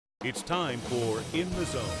It's time for In the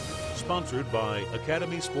Zone, sponsored by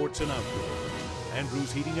Academy Sports and Outdoor,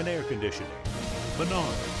 Andrews Heating and Air Conditioning,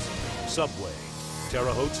 Menards, Subway,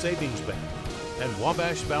 Terre Haute Savings Bank, and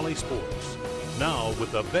Wabash Valley Sports. Now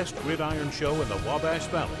with the best gridiron show in the Wabash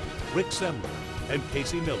Valley, Rick Semler and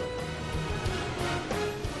Casey Miller.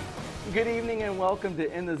 Good evening and welcome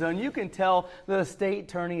to In the Zone. You can tell the state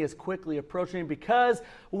tourney is quickly approaching because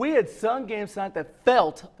we had some games tonight that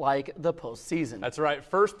felt like the postseason. That's right.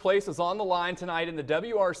 First place is on the line tonight in the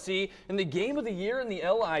WRC, and the game of the year in the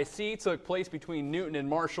LIC took place between Newton and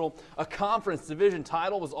Marshall. A conference division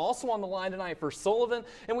title was also on the line tonight for Sullivan,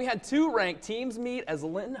 and we had two ranked teams meet as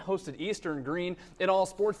Linton hosted Eastern Green. In All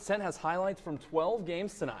Sports 10 has highlights from 12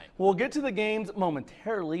 games tonight. We'll get to the games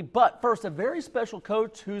momentarily, but first, a very special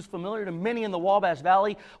coach who's familiar to many in the Wabash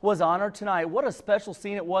Valley was honored tonight. What a special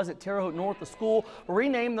scene it was at Terre Haute North. The school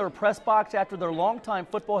renamed their press box after their longtime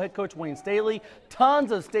football head coach Wayne Staley.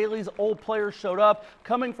 Tons of Staley's old players showed up,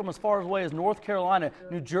 coming from as far away as North Carolina,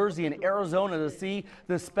 New Jersey, and Arizona to see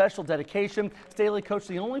this special dedication. Staley coached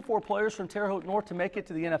the only 4 players from Terre Haute North to make it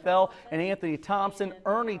to the NFL, and Anthony Thompson,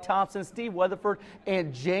 Ernie Thompson, Steve Weatherford,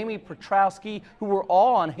 and Jamie Petrowski, who were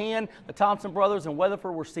all on hand. The Thompson brothers and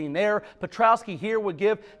Weatherford were seen there. Petrowski here would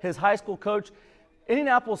give his high school coach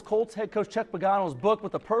Indianapolis Colts head coach Chuck Pagano's book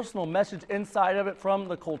with a personal message inside of it from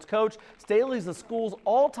the Colts coach. Staley's the school's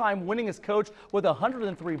all-time winningest coach with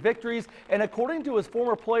 103 victories, and according to his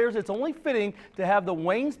former players, it's only fitting to have the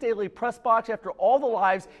Wayne Staley press box after all the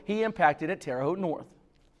lives he impacted at Terre Haute North.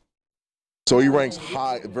 So he ranks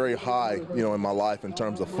high, very high, in my life in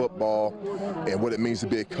terms of football and what it means to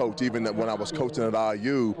be a coach. Even when I was coaching at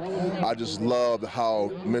IU, I just loved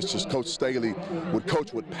how Coach Staley would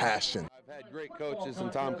coach with passion. I've had great coaches in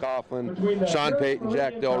Tom Coughlin, Sean Payton,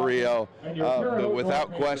 Jack Del Rio, but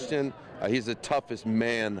without question, he's the toughest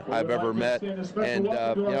man I've ever met, and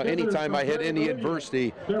anytime I hit any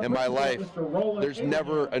adversity in my life, there's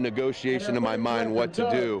never a negotiation in my mind what to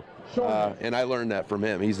do, and I learned that from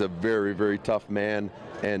him. He's a very, very tough man,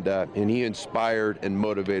 and he inspired and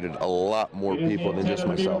motivated a lot more people than just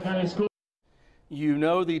myself. You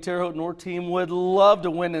know the Terre Haute North team would love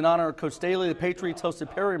to win in honor of Coach Staley. The Patriots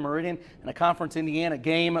hosted Perry Meridian in a Conference Indiana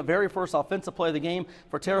game. Very first offensive play of the game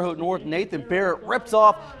for Terre Haute North. Nathan Barrett rips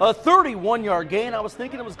off a 31-yard gain. I was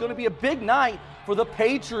thinking it was going to be a big night for the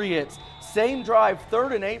Patriots. Same drive,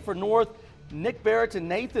 3rd and 8 for North. Nick Barrett to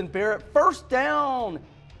Nathan Barrett. First down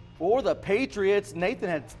for the Patriots. Nathan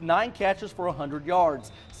had 9 catches for 100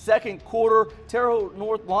 yards. Second quarter, Terre Haute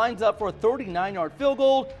North lines up for a 39-yard field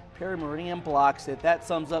goal. Perry Meridian blocks it. That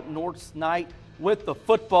sums up North's night with the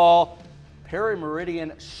football. Perry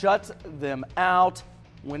Meridian shuts them out,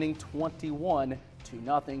 winning 21-0.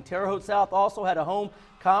 Terre Haute South also had a home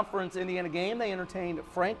Conference Indiana game. They entertained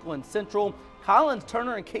Franklin Central. Collins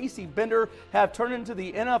Turner and Casey Bender have turned into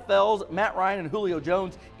the NFL's Matt Ryan and Julio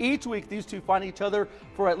Jones. Each week, these two find each other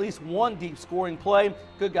for at least one deep scoring play.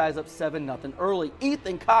 Good guys up 7-0 early.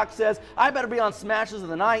 Ethan Cox says, I better be on smashes of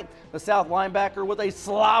the night. The South linebacker with a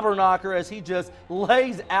slobber knocker as he just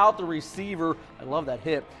lays out the receiver. I love that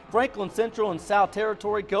hit. Franklin Central in South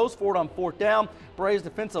Territory goes for it on 4th down. Braves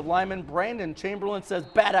defensive lineman Brandon Chamberlain says,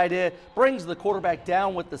 bad idea, brings the quarterback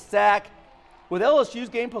down with the sack. With LSU's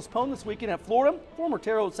game postponed this weekend at Florida, former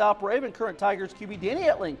Terre Haute South Brave and current Tigers QB Danny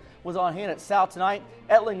Etling was on hand at South tonight.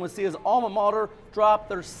 Etling would see his alma mater drop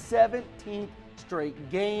their 17th straight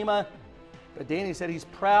game. But Danny said he's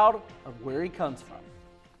proud of where he comes from.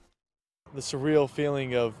 The surreal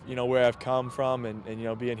feeling of, where I've come from and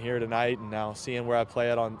being here tonight and now seeing where I play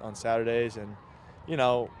at on Saturdays. And,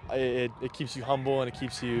 it keeps you humble and it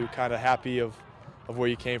keeps you kind of happy of where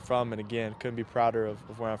you came from. And, again, couldn't be prouder of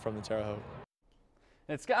where I'm from in Terre Haute.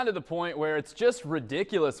 It's gotten to the point where it's just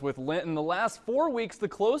ridiculous with Linton. The last 4 weeks, the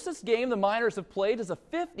closest game the Miners have played is a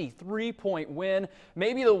 53-point win.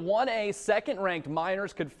 Maybe the 1A second-ranked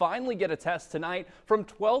Miners could finally get a test tonight from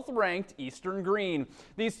 12th-ranked Eastern Green.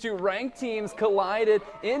 These two ranked teams collided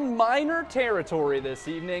in Miner territory this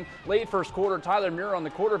evening. Late first quarter, Tyler Muir on the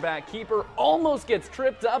quarterback keeper almost gets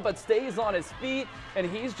tripped up but stays on his feet, and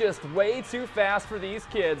he's just way too fast for these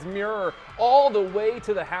kids. Muir all the way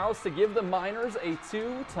to the house to give the Miners a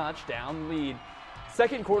 2-touchdown lead.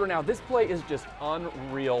 Second quarter now, this play is just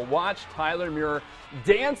unreal. Watch Tyler Muir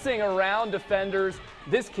dancing around defenders.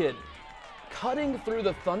 This kid cutting through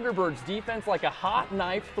the Thunderbirds defense like a hot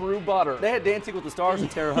knife through butter. They had Dancing with the Stars in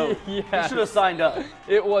Terre Haute. Yeah. He should have signed up.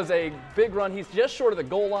 It was a big run. He's just short of the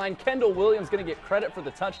goal line. Kendall Williams going to get credit for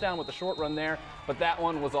the touchdown with the short run there, but that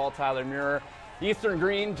one was all Tyler Muir. Eastern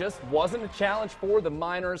Green just wasn't a challenge for the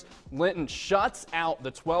Miners. Linton shuts out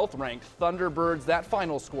the 12th-ranked Thunderbirds. That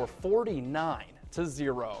final score 49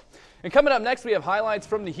 1-0. And coming up next, we have highlights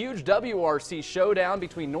from the huge WRC showdown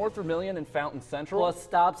between North Vermilion and Fountain Central. Plus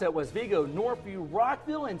stops at West Vigo, Northview,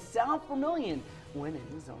 Rockville, and South Vermilion when In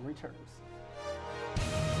the Zone returns.